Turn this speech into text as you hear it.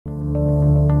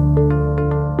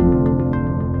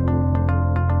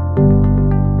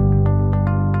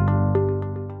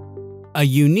A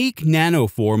unique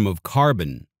nanoform of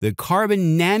carbon, the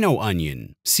carbon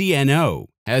nano-onion, CNO,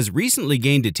 has recently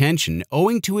gained attention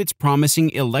owing to its promising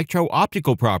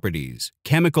electro-optical properties,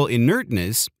 chemical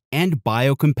inertness, and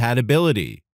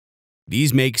biocompatibility.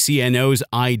 These make CNOs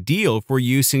ideal for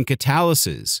use in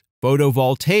catalysis,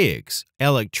 photovoltaics,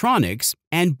 electronics,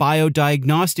 and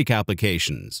biodiagnostic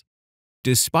applications.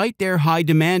 Despite their high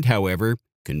demand, however,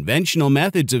 conventional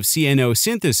methods of CNO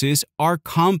synthesis are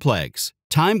complex,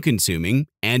 time-consuming,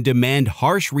 and demand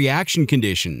harsh reaction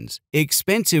conditions,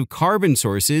 expensive carbon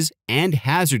sources, and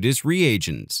hazardous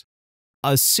reagents.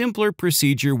 A simpler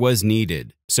procedure was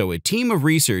needed, so a team of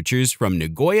researchers from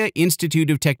Nagoya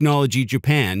Institute of Technology,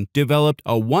 Japan, developed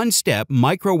a one-step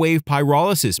microwave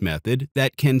pyrolysis method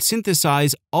that can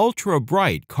synthesize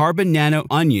ultra-bright carbon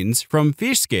nano-onions from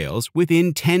fish scales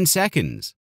within 10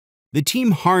 seconds. The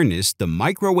team harnessed the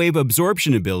microwave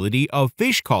absorption ability of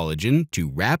fish collagen to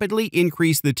rapidly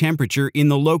increase the temperature in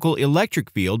the local electric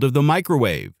field of the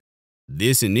microwave.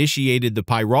 This initiated the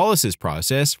pyrolysis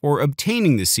process for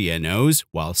obtaining the CNOs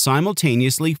while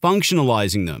simultaneously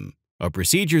functionalizing them, a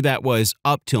procedure that was,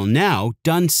 up till now,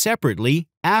 done separately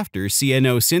after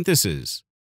CNO synthesis.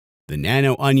 The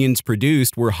nano-onions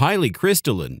produced were highly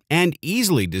crystalline and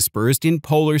easily dispersed in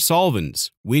polar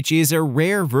solvents, which is a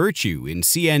rare virtue in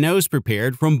CNOs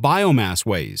prepared from biomass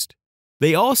waste.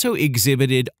 They also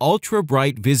exhibited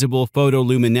ultra-bright visible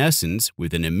photoluminescence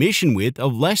with an emission width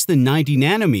of less than 90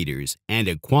 nanometers and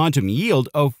a quantum yield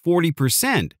of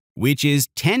 40%, which is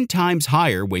 10 times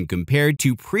higher when compared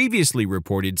to previously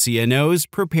reported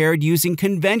CNOs prepared using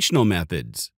conventional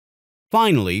methods.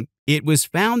 Finally, it was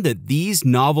found that these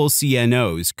novel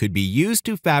CNOs could be used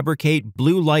to fabricate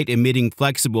blue light-emitting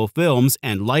flexible films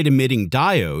and light-emitting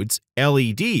diodes,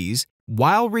 LEDs,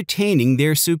 while retaining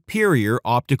their superior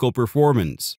optical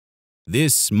performance.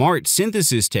 This smart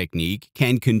synthesis technique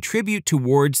can contribute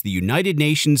towards the United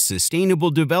Nations Sustainable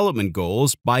Development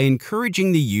Goals by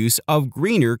encouraging the use of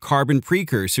greener carbon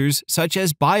precursors such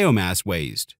as biomass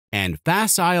waste and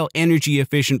facile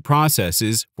energy-efficient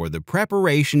processes for the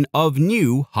preparation of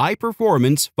new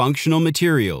high-performance functional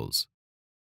materials.